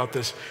can do about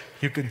this.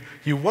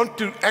 You want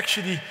to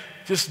actually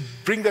just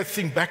bring that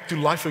thing back to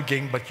life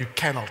again, but you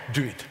cannot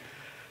do it.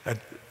 And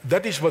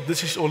that is what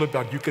this is all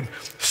about. You can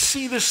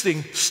see this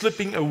thing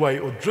slipping away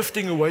or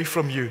drifting away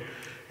from you,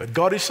 but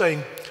God is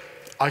saying,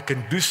 I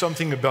can do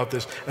something about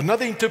this.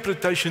 Another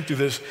interpretation to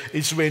this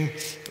is when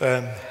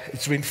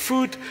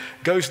food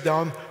goes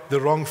down the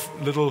wrong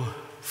little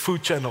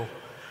food channel.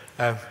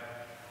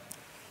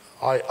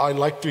 I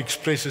like to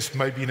express this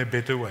maybe in a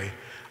better way.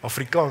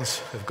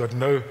 Afrikaans have got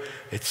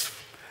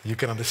you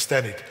can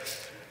understand it.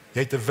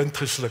 Jy het 'n wind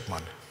gesluk,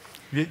 man.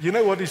 You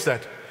know what is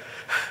that?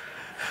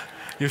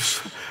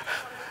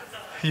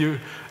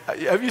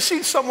 Have you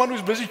seen someone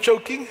who's busy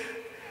choking?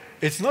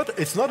 It's not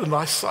a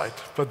nice sight,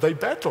 but they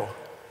battle.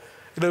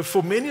 You know,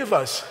 for many of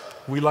us,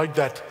 we like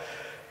that.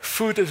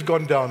 Food has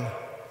gone down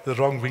the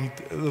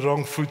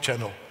wrong food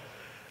channel.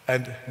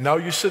 And now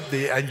you sit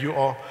there and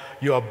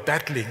you are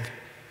battling.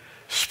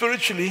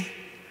 Spiritually,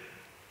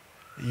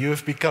 you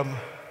have become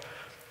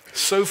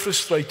so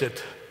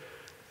frustrated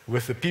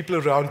with the people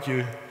around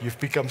you. You've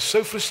become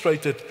so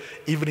frustrated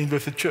even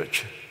with the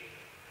church.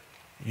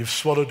 You've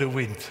swallowed the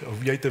wind,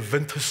 of jy het 'n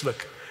wind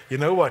gesluk. You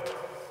know what?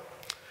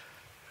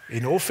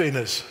 In all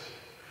fairness,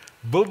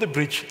 build a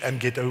bridge and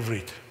get over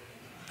it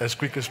as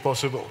quick as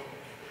possible.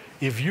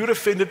 If you're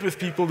offended with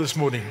people this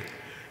morning,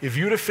 if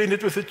you're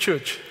offended with the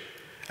church,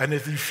 and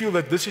if you feel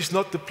that this is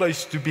not the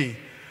place to be,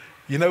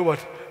 you know what?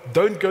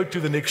 Don't go to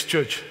the next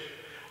church,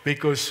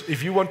 because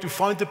if you want to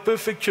find the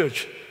perfect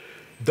church,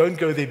 don't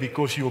go there,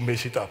 because you'll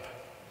mess it up.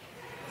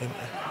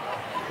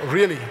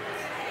 Really.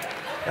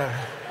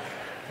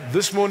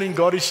 This morning,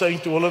 God is saying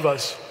to all of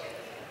us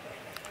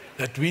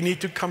that we need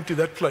to come to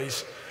that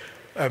place.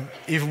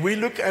 If we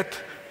look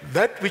at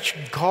that which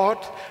God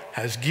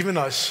has given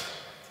us,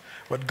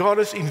 what God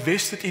has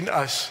invested in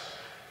us,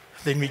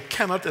 then we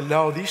cannot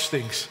allow these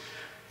things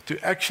to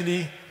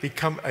actually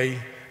become a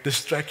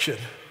distraction.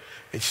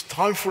 It's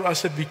time for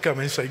us that we come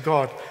and say,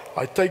 God,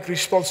 I take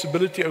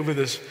responsibility over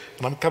this,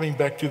 and I'm coming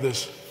back to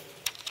this.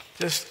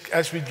 Just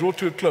as we draw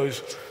to a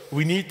close,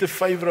 we need the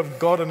favor of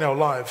God in our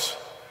lives.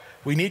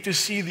 We need to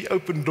see the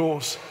open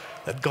doors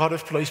that God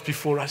has placed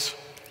before us.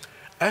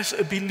 As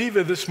a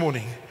believer this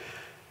morning,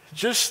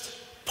 just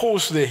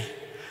pause there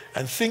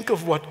and think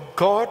of what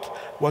God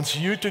wants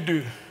you to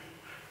do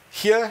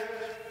here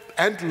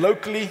and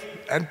locally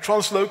and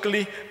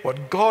translocally,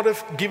 what God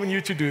has given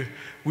you to do.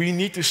 We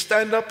need to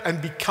stand up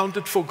and be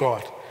counted for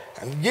God.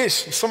 And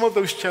yes, some of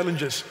those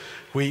challenges,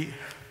 we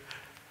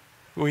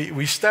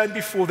stand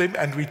before them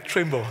and we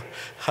tremble.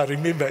 I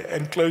remember,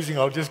 in closing,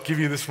 I'll just give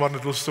you this one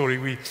little story.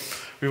 We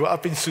were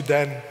up in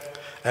Sudan,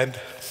 and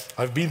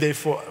I've been there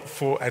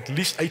for at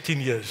least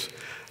 18 years,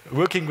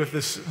 working with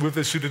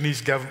the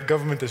Sudanese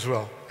government as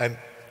well. And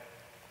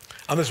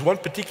on this one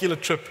particular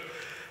trip,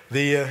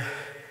 there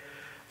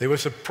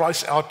was a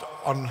price out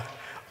on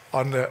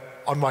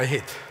my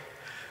head.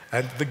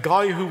 And the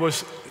guy who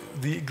was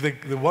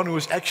the one who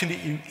was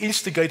actually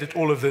instigated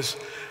all of this,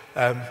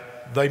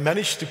 they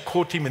managed to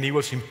court him and he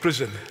was in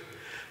prison.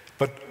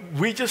 But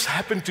we just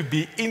happened to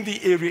be in the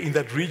area, in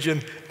that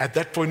region at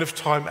that point of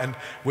time. And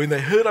when they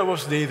heard I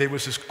was there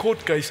was this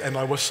court case and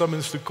I was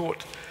summoned to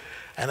court.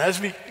 And as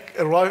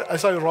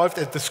I arrived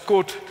at this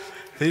court,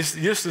 here's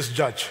this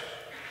judge.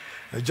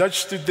 The judge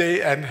stood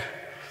there, and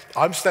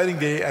I'm standing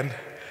there, and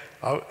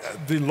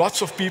there are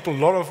lots of people, a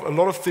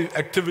lot of the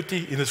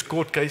activity in this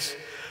court case.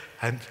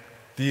 And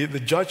the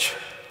judge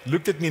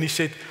looked at me and he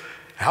said,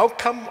 "How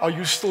come are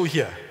you still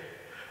here?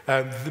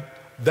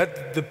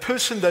 That the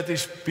person that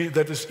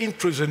is in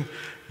prison,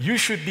 you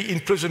should be in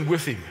prison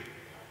with him."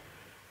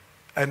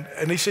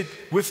 And he said,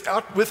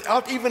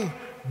 without even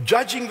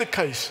judging the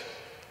case,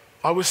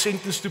 I was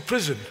sentenced to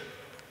prison.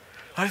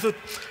 I thought,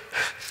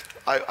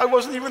 I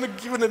wasn't even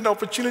given an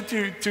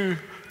opportunity to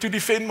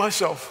defend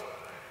myself.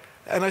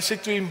 And I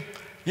said to him,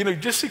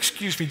 just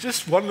excuse me,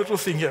 just one little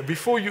thing here.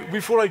 Before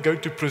I go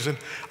to prison,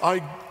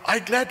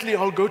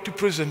 I'll go to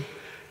prison,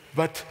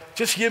 but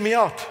just hear me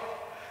out.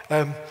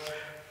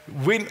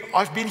 When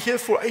I've been here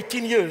for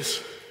 18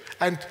 years,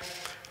 and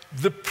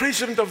the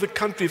president of the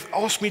country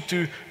asked me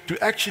to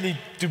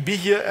be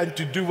here and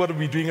to do what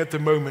we're doing at the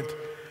moment.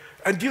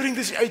 And during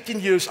these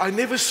 18 years, I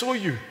never saw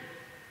you.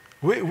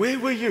 Where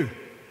were you?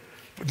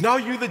 Now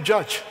you're the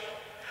judge.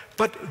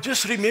 But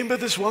just remember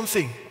this one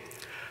thing.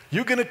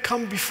 You're going to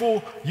come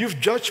before, you've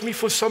judged me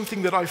for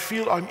something that I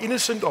feel I'm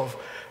innocent of.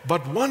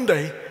 But one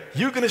day,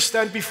 you're going to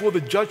stand before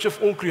the judge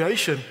of all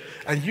creation,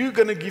 and you're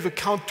going to give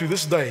account to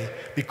this day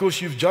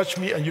because you've judged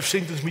me and you've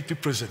sentenced me to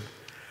prison.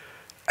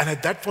 And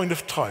at that point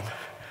of time,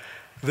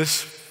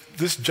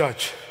 this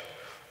judge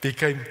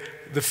became,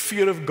 the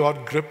fear of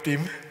God gripped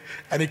him,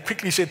 and he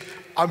quickly said,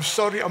 I'm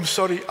sorry,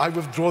 I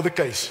withdraw the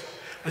case.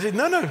 I said,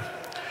 no,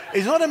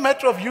 it's not a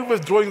matter of you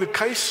withdrawing the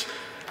case.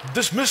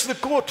 Dismiss the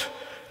court,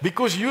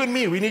 because you and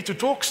me, we need to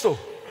talk still.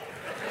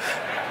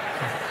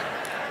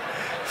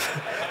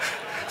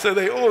 So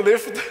they all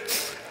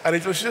left, and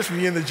it was just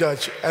me and the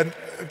judge and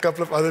a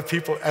couple of other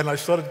people, and I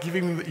started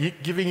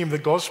giving him the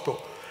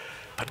gospel.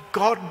 But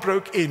God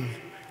broke in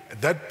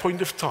at that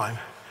point of time.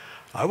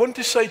 I want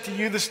to say to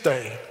you this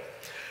day,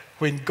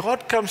 when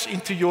God comes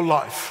into your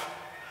life,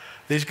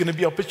 there's going to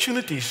be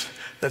opportunities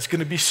that's going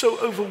to be so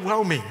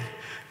overwhelming.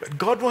 But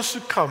God wants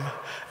to come,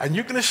 and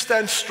you're going to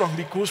stand strong,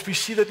 because we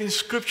see that in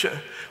Scripture.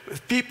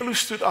 With people who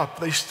stood up,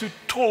 they stood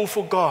tall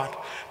for God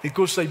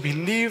because they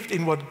believed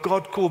in what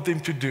God called them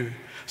to do.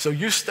 So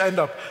you stand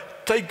up,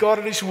 take God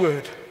at His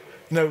word.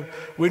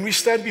 When we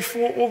stand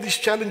before all these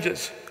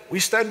challenges, we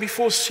stand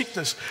before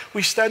sickness,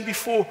 we stand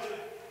before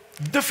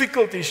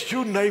difficulties,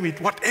 you name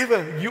it,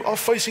 whatever you are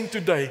facing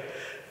today,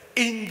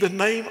 in the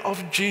name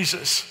of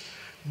Jesus,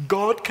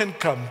 God can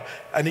come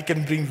and He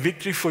can bring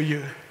victory for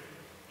you.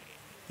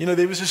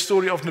 There was a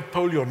story of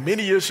Napoleon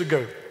many years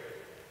ago.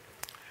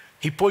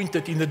 He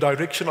pointed in the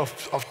direction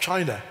of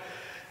China,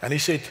 and he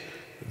said,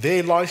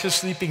 there lies a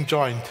sleeping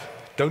giant,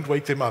 don't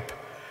wake them up,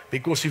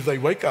 because if they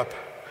wake up,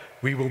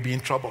 we will be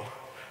in trouble.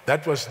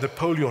 That was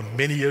Napoleon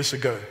many years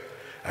ago.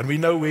 And we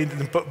know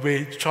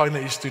where China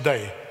is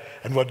today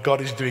and what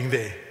God is doing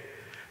there.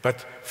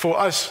 But for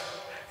us,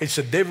 it's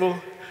the devil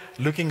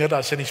looking at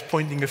us, and he's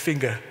pointing a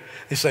finger.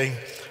 He's saying,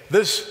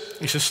 this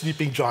is a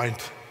sleeping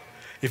giant.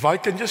 If I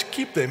can just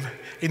keep them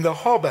in the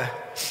harbor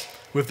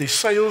with the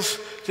sails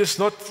just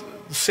not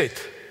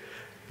set,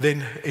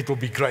 then it will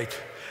be great.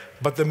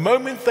 But the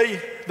moment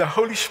the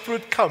Holy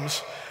Spirit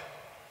comes,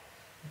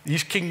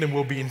 His kingdom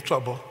will be in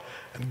trouble.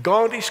 And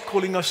God is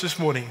calling us this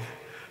morning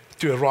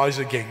to arise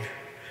again.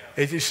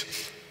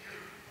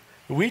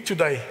 We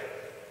today,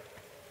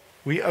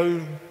 we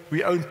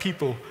own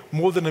people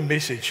more than a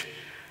message.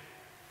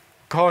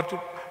 God,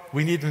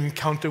 we need an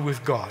encounter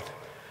with God.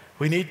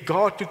 We need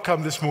God to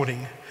come this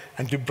morning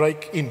and to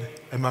break in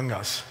among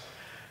us.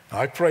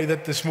 I pray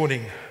that this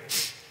morning,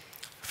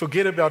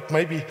 forget about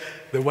maybe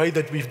the way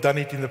that we've done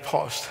it in the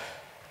past.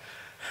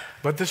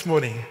 But this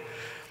morning,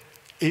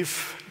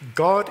 if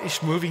God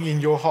is moving in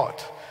your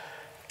heart,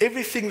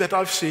 everything that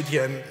I've said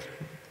here, and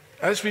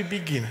as we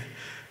begin,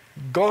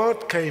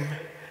 God came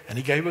and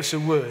He gave us a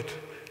word.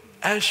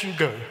 As you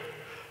go,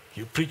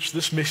 you preach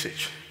this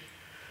message.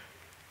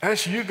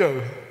 As you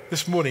go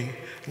this morning,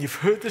 and you've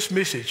heard this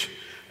message,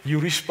 you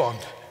respond.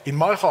 In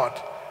my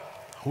heart,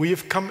 we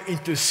have come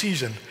into a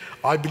season,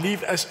 I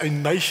believe as a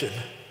nation,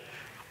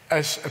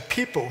 as a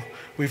people,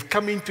 we've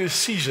come into a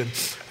season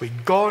where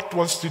God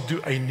wants to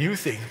do a new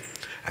thing.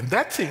 And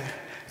that thing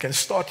can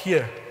start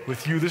here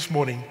with you this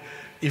morning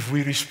if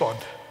we respond.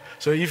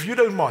 So if you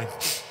don't mind,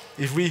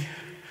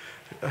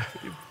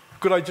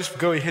 could I just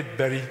go ahead,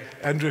 Barry,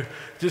 Andrew?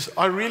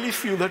 I really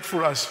feel that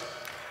for us,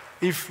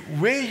 if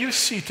where you're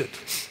seated,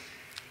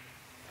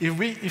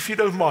 if you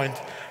don't mind,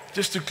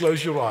 just to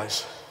close your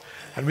eyes,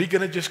 and we're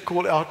going to just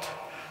call out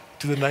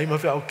to the name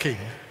of our King.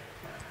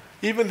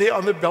 Even there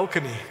on the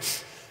balcony,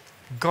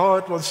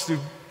 God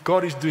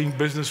is doing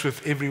business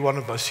with every one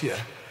of us here.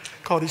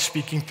 God is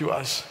speaking to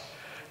us.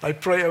 I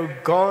pray, oh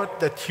God,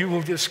 that You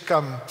will just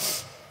come.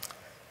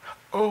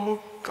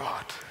 Oh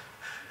God,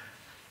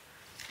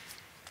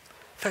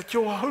 that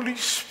Your Holy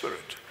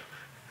Spirit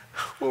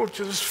will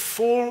just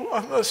fall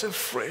on us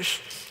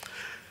afresh.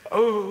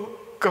 Oh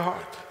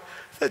God,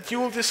 that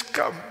You will just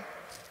come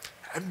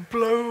and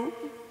blow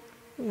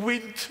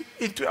wind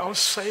into our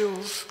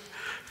sails,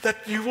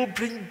 that You will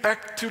bring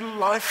back to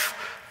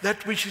life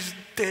that which is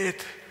dead,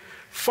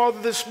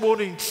 Father, this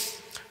morning,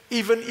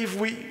 even if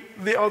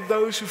there are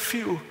those who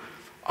feel,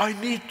 I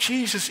need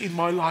Jesus in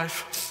my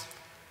life,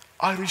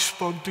 I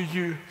respond to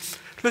you.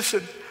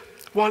 Listen,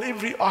 while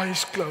every eye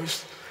is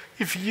closed,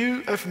 if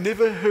you have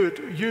never heard,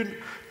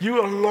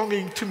 you are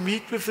longing to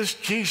meet with this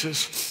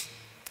Jesus,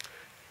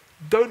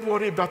 don't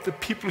worry about the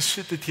people who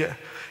sit here.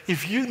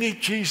 If you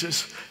need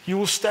Jesus, you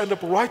will stand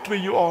up right where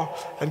you are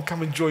and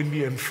come and join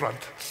me in front.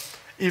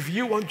 If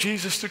you want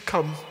Jesus to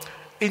come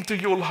into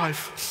your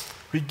life,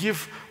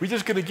 we're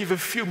just going to give a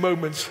few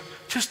moments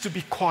just to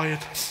be quiet.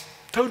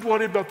 Don't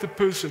worry about the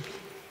person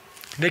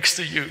next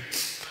to you,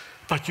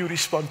 but you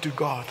respond to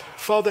God.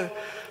 Father,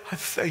 I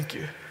thank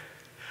you.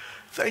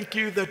 Thank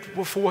you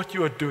for what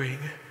you are doing.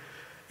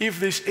 If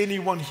there's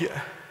anyone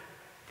here,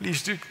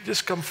 please do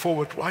just come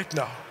forward right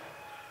now.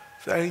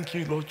 Thank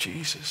you, Lord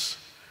Jesus.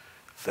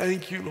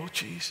 Thank you, Lord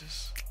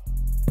Jesus.